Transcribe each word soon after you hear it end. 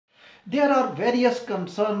There are various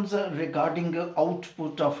concerns regarding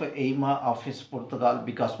output of AIMA Office Portugal,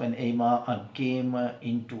 because when AIMA came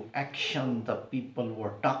into action, the people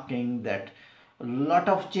were talking that a lot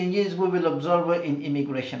of changes we will observe in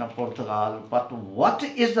immigration of Portugal. But what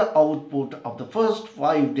is the output of the first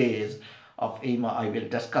 5 days of AIMA? I will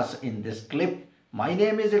discuss in this clip. My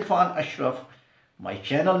name is Irfan Ashraf. My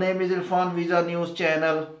channel name is Irfan Visa News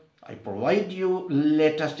Channel. I provide you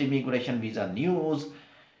latest immigration visa news,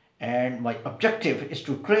 and my objective is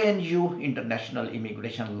to train you international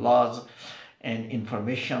immigration laws and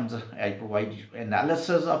informations. I provide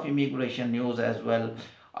analysis of immigration news as well.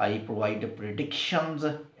 I provide predictions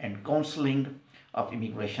and counseling of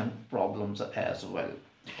immigration problems as well.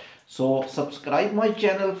 So subscribe my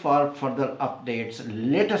channel for further updates,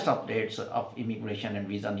 latest updates of immigration and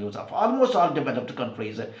visa news of almost all developed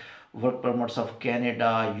countries. Work permits of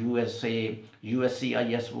Canada, USA,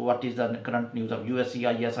 USCIS, what is the current news of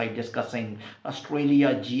USCIS I discussing,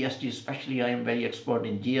 Australia, GST, especially I am very expert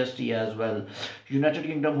in GST as well, United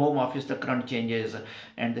Kingdom Home Office, the current changes,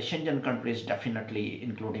 and the Schengen countries definitely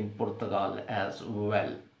including Portugal as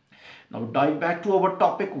well. Now dive back to our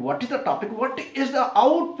topic. What is the topic? What is the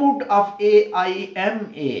output of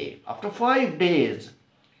AIMA after 5 days?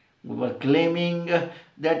 We were claiming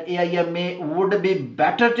that AIMA would be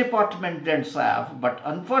better department than SAF, but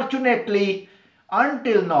unfortunately,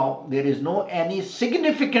 until now, there is no any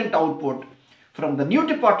significant output from the new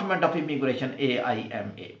Department of Immigration,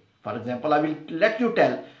 AIMA. For example, I will let you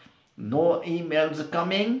tell, no emails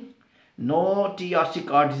coming, no TRC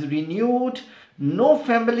card is renewed, no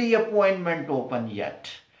family appointment open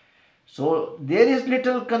yet. So there is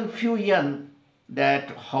little confusion that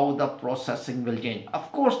how the processing will change.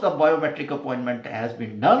 Of course, the biometric appointment has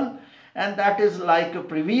been done, and that is like a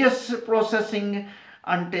previous processing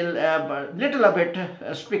until little a bit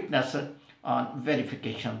strictness on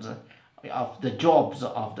verifications of the jobs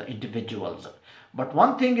of the individuals. But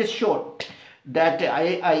one thing is sure, that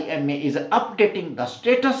AIMA is updating the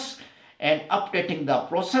status and updating the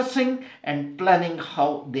processing and planning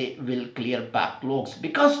how they will clear backlogs,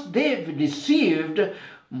 because they received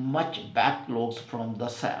much backlogs from the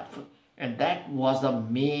SAF, and that was the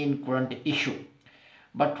main current issue.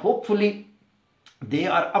 But hopefully they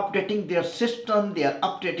are updating their system, they are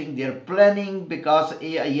updating their planning, because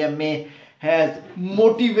AIMA has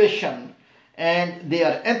motivation and they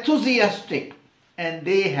are enthusiastic, and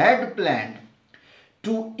they had planned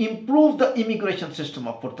to improve the immigration system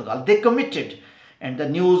of Portugal. They committed, and the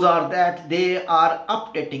news are that they are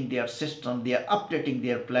updating their system, they are updating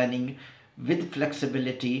their planning with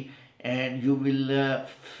flexibility, and you will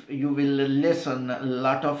listen a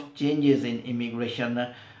lot of changes in immigration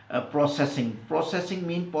processing. Processing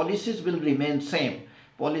mean policies will remain same.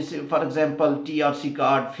 Policy, for example, TRC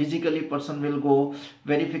card, physically person will go,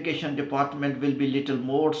 verification department will be little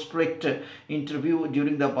more strict, interview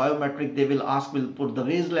during the biometric they will ask, will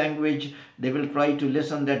Portuguese language, they will try to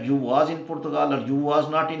listen that you was in Portugal or you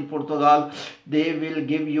was not in Portugal. They will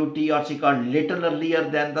give you TRC card little earlier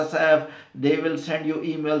than the SAF. They will send you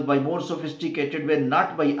emails by more sophisticated way,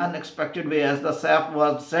 not by unexpected way as the SAF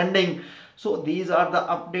was sending. So these are the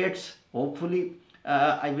updates. Hopefully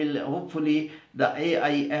hopefully the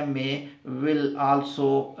AIMA will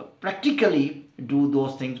also practically do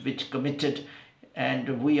those things which committed,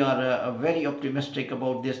 and we are very optimistic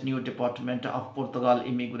about this new Department of Portugal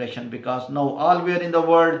Immigration, because now all where in the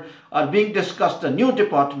world are being discussed the new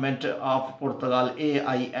Department of Portugal,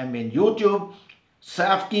 AIMA in YouTube.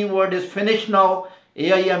 SAF keyword is finished now,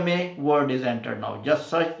 AIMA word is entered now.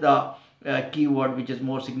 Just search the keyword which is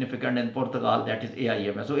more significant in Portugal, that is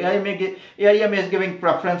AIMA. So AIMA is giving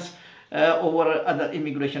preference over other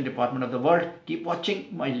immigration department of the world. Keep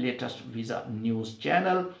watching my latest visa news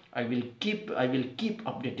channel. I will keep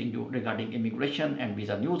updating you regarding immigration and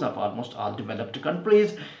visa news of almost all developed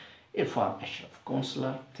countries. Irfan Ashraf,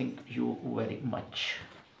 counselor. Thank you very much.